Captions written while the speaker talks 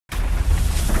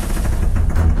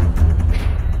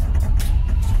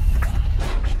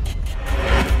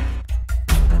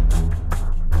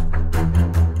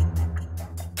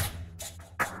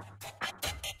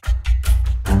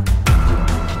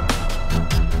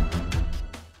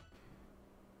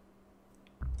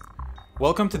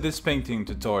Welcome to this painting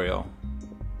tutorial.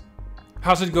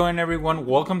 How's it going, everyone?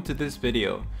 Welcome to this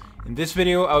video. In this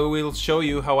video I will show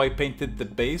you how I painted the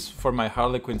base for my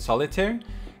Harlequin Solitaire.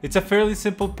 It's a fairly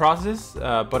simple process,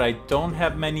 but I don't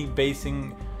have many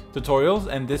basing tutorials,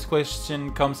 and this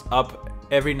question comes up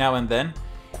every now and then,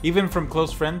 even from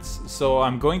close friends, so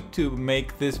I'm going to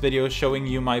make this video showing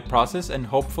you my process and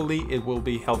hopefully it will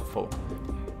be helpful.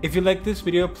 If you like this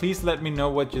video, please let me know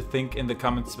what you think in the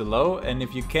comments below, and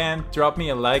if you can, drop me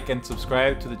a like and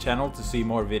subscribe to the channel to see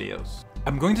more videos.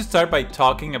 I'm going to start by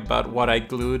talking about what I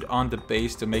glued on the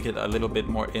base to make it a little bit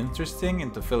more interesting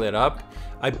and to fill it up.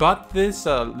 I bought this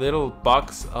little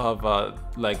box of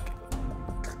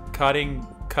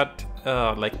cut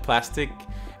plastic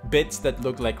bits that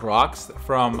look like rocks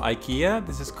from IKEA.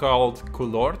 This is called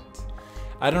Kulort.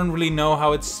 I don't really know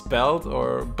how it's spelled,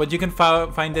 but you can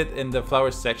find it in the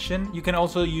flowers section. You can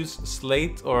also use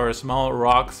slate or small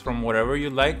rocks from whatever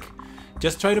you like.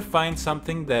 Just try to find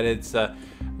something that it's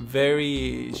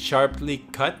very sharply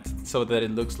cut so that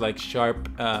it looks like sharp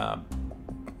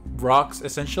rocks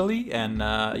essentially, and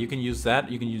you can use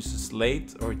that. You can use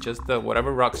slate or just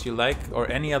whatever rocks you like, or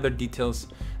any other details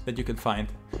that you can find.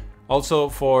 Also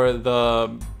for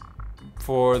the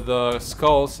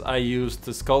skulls, I used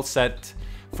the skull set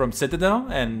from Citadel,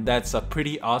 and that's a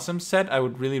pretty awesome set. I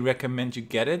would really recommend you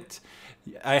get it.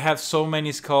 I have so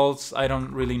many skulls, I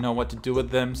don't really know what to do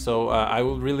with them, so I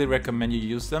would really recommend you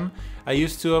use them. I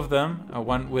used two of them,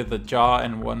 one with a jaw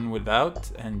and one without,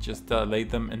 and just laid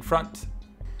them in front.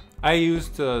 I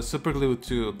used super glue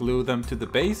to glue them to the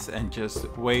base and just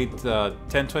wait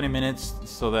 10-20 minutes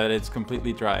so that it's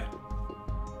completely dry.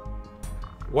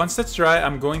 Once that's dry,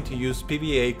 I'm going to use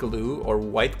PVA glue or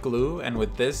white glue, and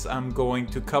with this I'm going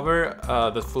to cover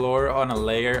the floor on a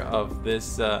layer of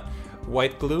this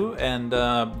white glue, and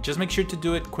just make sure to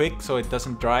do it quick so it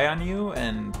doesn't dry on you,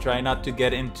 and try not to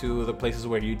get into the places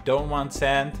where you don't want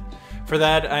sand. For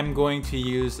that, I'm going to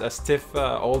use a stiff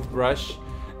old brush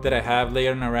that I have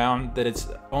laying around, that its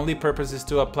only purpose is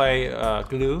to apply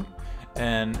glue.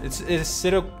 And it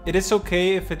is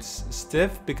okay if it's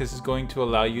stiff, because it's going to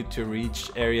allow you to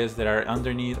reach areas that are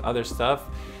underneath other stuff,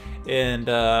 and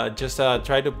just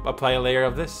try to apply a layer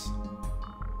of this.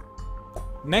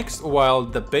 Next, while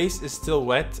the base is still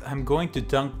wet, I'm going to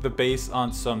dunk the base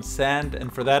on some sand,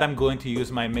 and for that I'm going to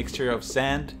use my mixture of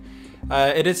sand.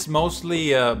 It is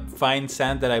mostly fine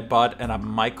sand that I bought at a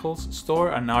Michael's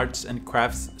store, an arts and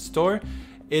crafts store.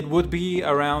 It would be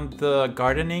around the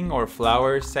gardening or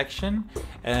flower section,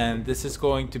 and this is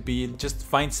going to be just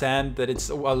fine sand that it's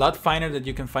a lot finer than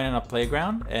you can find on a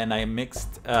playground. And I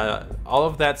mixed all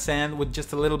of that sand with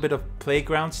just a little bit of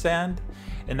playground sand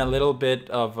and a little bit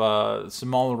of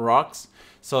small rocks,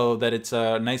 so that it's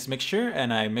a nice mixture,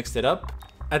 and I mixed it up.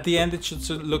 At the end it should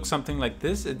look something like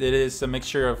this. It is a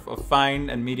mixture of fine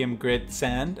and medium grit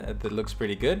sand that looks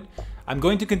pretty good. I'm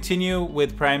going to continue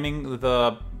with priming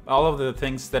all of the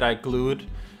things that I glued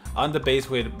on the base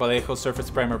with Vallejo Surface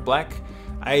Primer Black.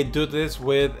 I do this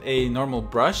with a normal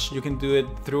brush. You can do it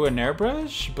through an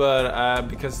airbrush, but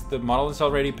because the model is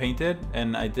already painted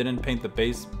and I didn't paint the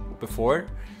base before,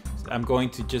 I'm going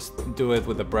to just do it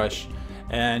with a brush.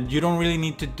 And you don't really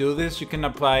need to do this. You can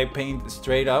apply paint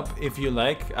straight up if you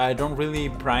like. I don't really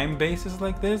prime bases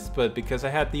like this, but because I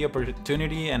had the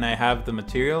opportunity and I have the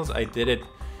materials, I did it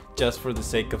just for the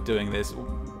sake of doing this.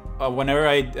 Whenever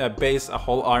I base a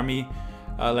whole army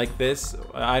like this,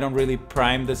 I don't really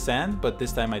prime the sand, but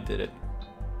this time I did it.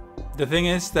 The thing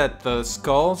is that the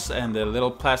skulls and the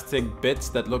little plastic bits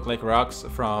that look like rocks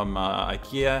from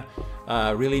IKEA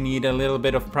really need a little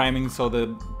bit of priming so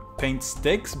the paint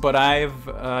sticks, but I've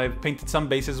painted some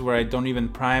bases where I don't even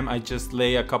prime. I just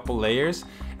lay a couple layers,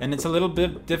 and it's a little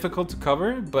bit difficult to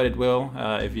cover, but it will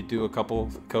if you do a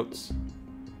couple coats.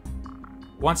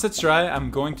 Once it's dry, I'm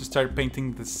going to start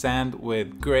painting the sand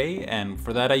with gray, and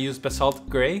for that I use Basalt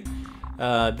gray.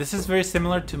 This is very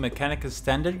similar to Mechanicus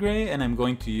standard gray, and I'm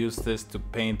going to use this to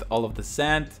paint all of the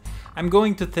sand. I'm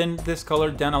going to thin this color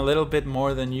down a little bit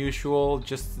more than usual,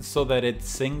 just so that it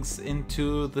sinks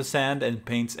into the sand and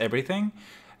paints everything.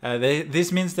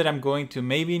 This means that I'm going to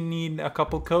maybe need a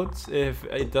couple coats if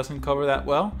it doesn't cover that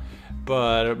well,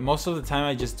 but most of the time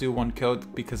I just do one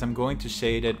coat because I'm going to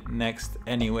shade it next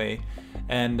anyway.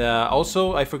 And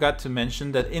also I forgot to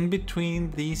mention that in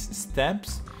between these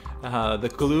steps,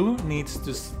 the glue needs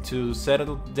to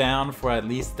settle down for at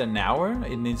least an hour.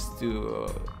 It needs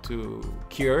to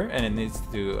cure, and it needs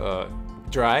to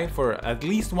dry for at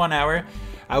least 1 hour.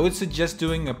 I would suggest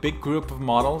doing a big group of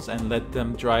models and let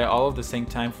them dry all at the same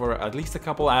time for at least a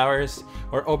couple hours,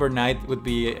 or overnight would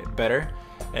be better.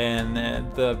 And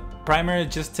the primer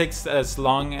just takes as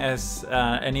long as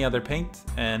any other paint,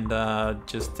 and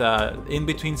just in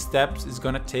between steps is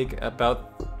gonna take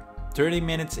about 30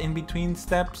 minutes in between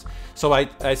steps. So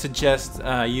I suggest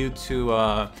you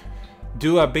to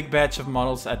do a big batch of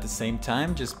models at the same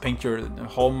time. Just paint your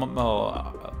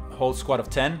whole squad of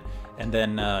 10, and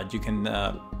then you can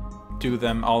do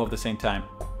them all at the same time.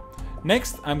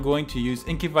 Next, I'm going to use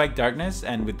Incubite Darkness,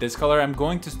 and with this color I'm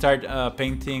going to start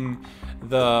painting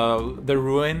the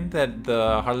ruin that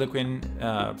the Harlequin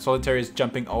Solitaire is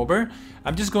jumping over.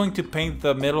 I'm just going to paint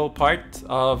the middle part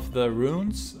of the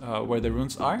runes, where the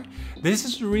runes are. This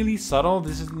is really subtle,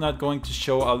 this is not going to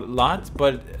show a lot,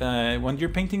 but when you're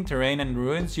painting terrain and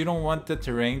ruins, you don't want the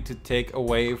terrain to take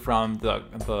away from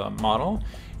the model.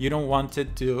 You don't want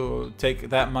it to take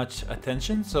that much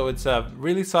attention, so it's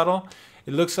really subtle.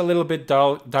 It looks a little bit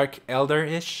dark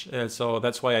elder-ish, so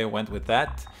that's why I went with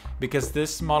that. Because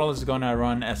this model is gonna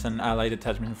run as an allied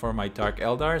attachment for my Dark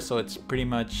Eldar, so it's pretty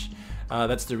much,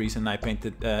 that's the reason I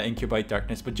painted Incubite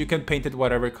Darkness, but you can paint it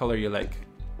whatever color you like.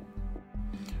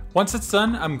 Once it's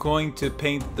done, I'm going to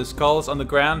paint the skulls on the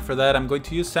ground. For that, I'm going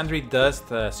to use Zandri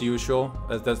Dust as usual,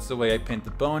 as that's the way I paint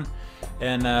the bone.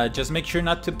 And just make sure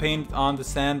not to paint on the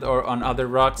sand or on other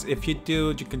rocks. If you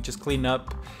do, you can just clean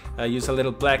up. Use a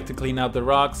little black to clean out the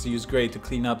rocks, use gray to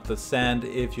clean up the sand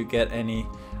if you get any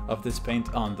of this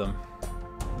paint on them.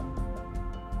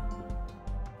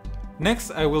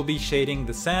 Next, I will be shading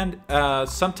the sand.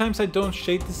 Sometimes I don't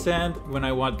shade the sand when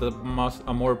I want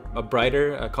a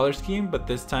brighter color scheme, but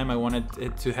this time I wanted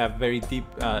it to have very deep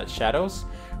shadows.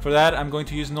 For that, I'm going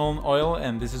to use Nuln oil,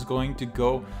 and this is going to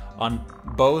go on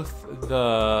both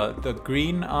the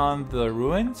green on the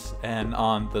ruins and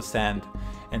on the sand.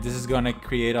 And this is going to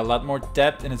create a lot more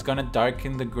depth, and it's going to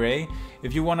darken the gray.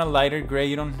 If you want a lighter gray,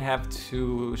 you don't have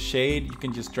to shade, you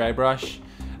can just dry brush.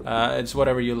 It's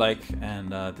whatever you like,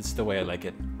 and this is the way I like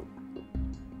it.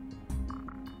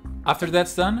 After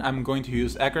that's done, I'm going to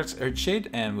use Agrax Earthshade,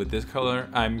 and with this color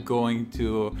I'm going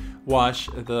to wash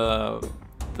the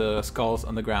skulls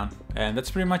on the ground. And that's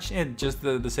pretty much it, just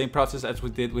the same process as we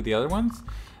did with the other ones.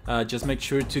 Just make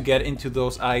sure to get into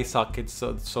those eye sockets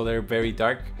so they're very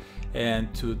dark,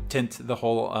 and to tint the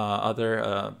whole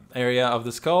other area of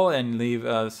the skull, and leave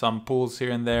some pools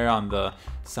here and there on the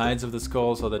sides of the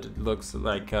skull so that it looks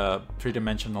like a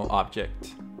three-dimensional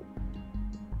object.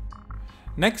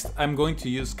 Next, I'm going to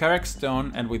use Karak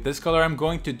stone, and with this color I'm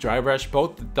going to dry brush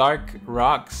both the dark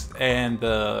rocks and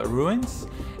the ruins.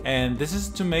 And this is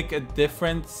to make a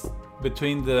difference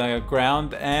between the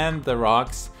ground and the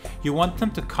rocks. You want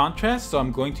them to contrast, so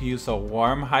I'm going to use a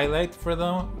warm highlight for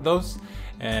those.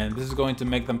 And this is going to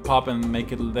make them pop and make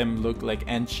them look like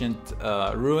ancient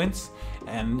ruins.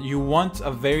 And you want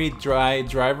a very dry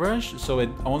brush, so it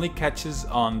only catches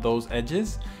on those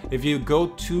edges. If you go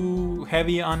too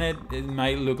heavy on it, it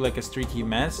might look like a streaky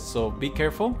mess, so be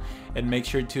careful and make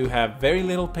sure to have very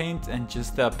little paint and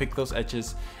just pick those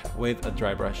edges with a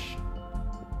dry brush.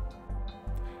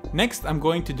 Next, I'm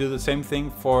going to do the same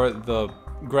thing for the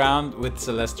ground with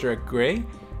Celestra gray,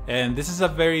 and this is a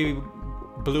very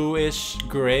bluish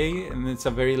gray, and it's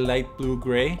a very light blue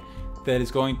gray that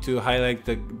is going to highlight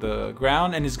the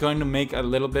ground, and is going to make a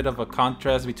little bit of a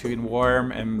contrast between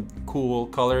warm and cool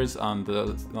colors on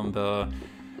the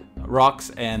rocks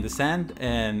and the sand.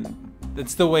 And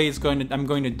that's the way I'm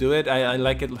going to do it. I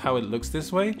like it how it looks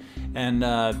this way, and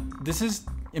this is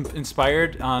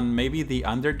inspired on maybe the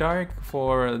Underdark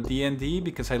for D&D,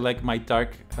 because I like my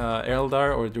Dark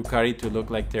Eldar or Drukhari to look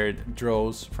like they're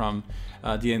drows from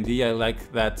D&D. I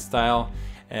like that style,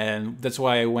 and that's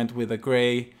why I went with a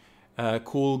gray,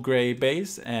 cool gray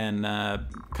base, and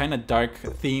kind of dark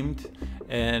themed.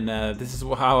 And this is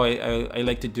how I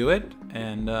like to do it.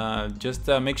 And just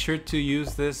make sure to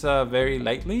use this very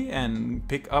lightly and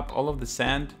pick up all of the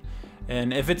sand.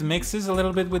 And if it mixes a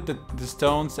little bit with the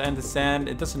stones and the sand,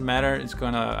 it doesn't matter, it's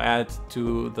gonna add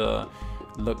to the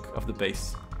look of the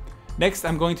base. Next,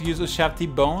 I'm going to use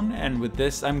Ushabti bone, and with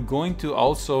this I'm going to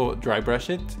also dry brush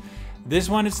it. This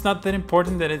one, it's not that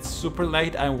important that it's super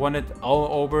light. I want it all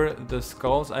over the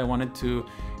skulls. I wanted to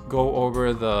go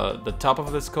over the top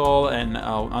of the skull and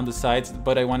on the sides,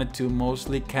 but I wanted to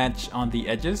mostly catch on the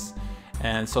edges,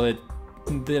 and so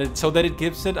that it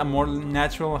gives it a more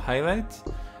natural highlight.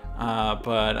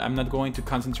 But I'm not going to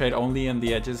concentrate only on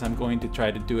the edges. I'm going to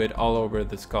try to do it all over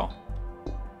the skull.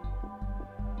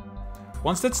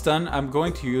 Once that's done, I'm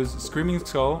going to use Screaming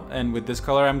Skull, and with this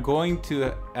color I'm going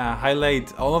to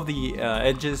highlight all of the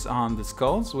edges on the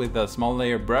skulls with a small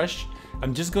layer brush.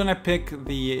 I'm just gonna pick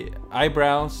the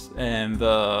eyebrows and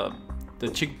the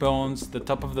cheekbones, the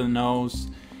top of the nose,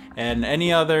 and any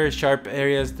other sharp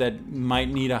areas that might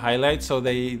need a highlight so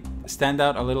they stand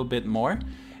out a little bit more.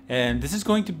 And this is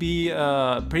going to be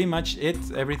pretty much it,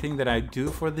 everything that I do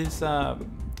for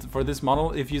this model.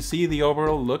 If you see the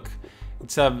overall look,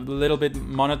 it's a little bit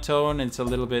monotone, it's a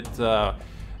little bit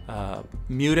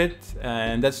muted,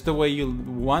 and that's the way you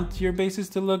want your bases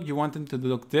to look. You want them to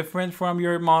look different from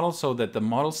your model so that the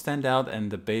model stand out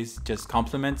and the base just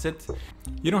complements it.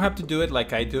 You don't have to do it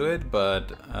like I do it, but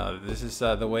this is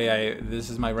the way this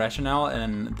is my rationale,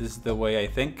 and this is the way I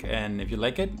think, and if you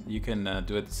like it, you can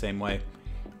do it the same way.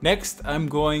 Next, I'm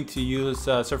going to use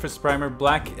Surface Primer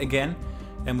Black again,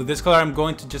 and with this color I'm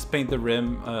going to just paint the rim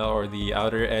or the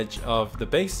outer edge of the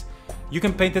base. You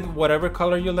can paint it whatever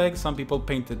color you like. Some people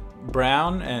paint it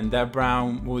brown, and that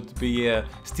brown would be a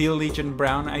Steel Legion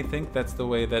brown. I think that's the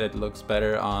way that it looks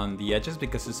better on the edges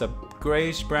because it's a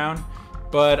grayish brown.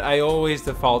 But I always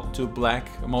default to black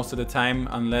most of the time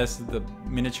unless the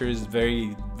miniature is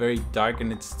very, very dark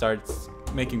and it starts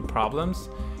making problems.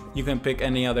 You can pick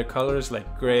any other colors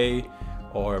like gray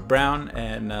or brown,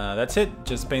 and that's it.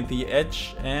 Just paint the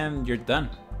edge and you're done.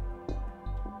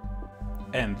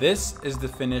 And this is the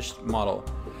finished model.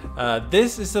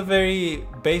 This is a very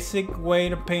basic way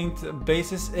to paint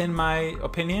bases in my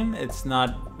opinion. It's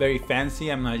not very fancy.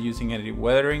 I'm not using any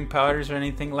weathering powders or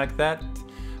anything like that.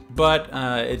 But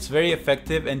it's very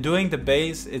effective, and doing the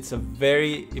base, it's a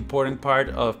very important part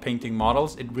of painting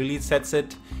models. It really sets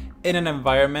it in an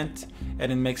environment,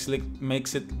 and it makes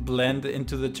it blend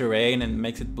into the terrain and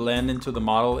makes it blend into the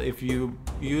model. If you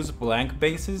use blank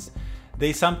bases,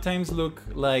 they sometimes look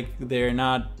like they're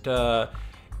not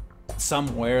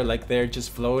somewhere, like they're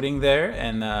just floating there,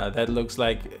 and that looks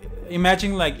like,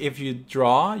 imagine like if you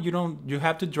draw, you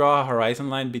have to draw a horizon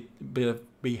line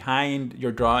behind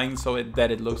your drawing so that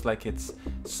it looks like it's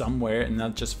somewhere and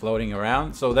not just floating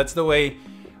around. So that's the way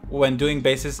when doing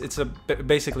bases, it's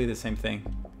basically the same thing.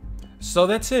 So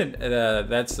that's it,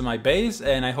 that's my base,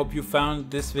 and I hope you found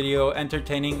this video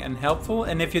entertaining and helpful,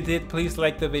 and if you did, please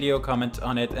like the video, comment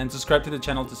on it, and subscribe to the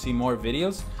channel to see more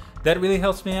videos. That really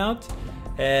helps me out,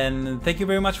 and thank you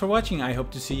very much for watching. I hope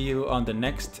to see you on the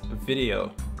next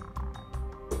video.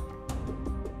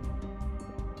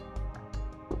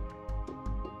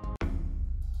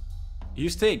 You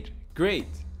stayed, great!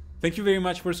 Thank you very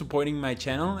much for supporting my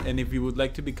channel, and if you would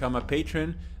like to become a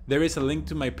patron, there is a link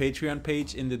to my Patreon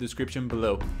page in the description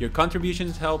below. Your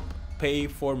contributions help pay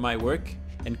for my work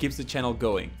and keeps the channel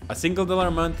going. A single $1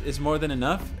 a month is more than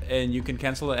enough, and you can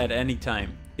cancel at any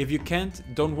time. If you can't,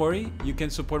 don't worry, you can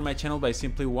support my channel by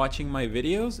simply watching my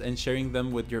videos and sharing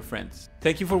them with your friends.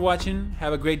 Thank you for watching,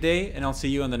 have a great day, and I'll see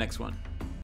you on the next one.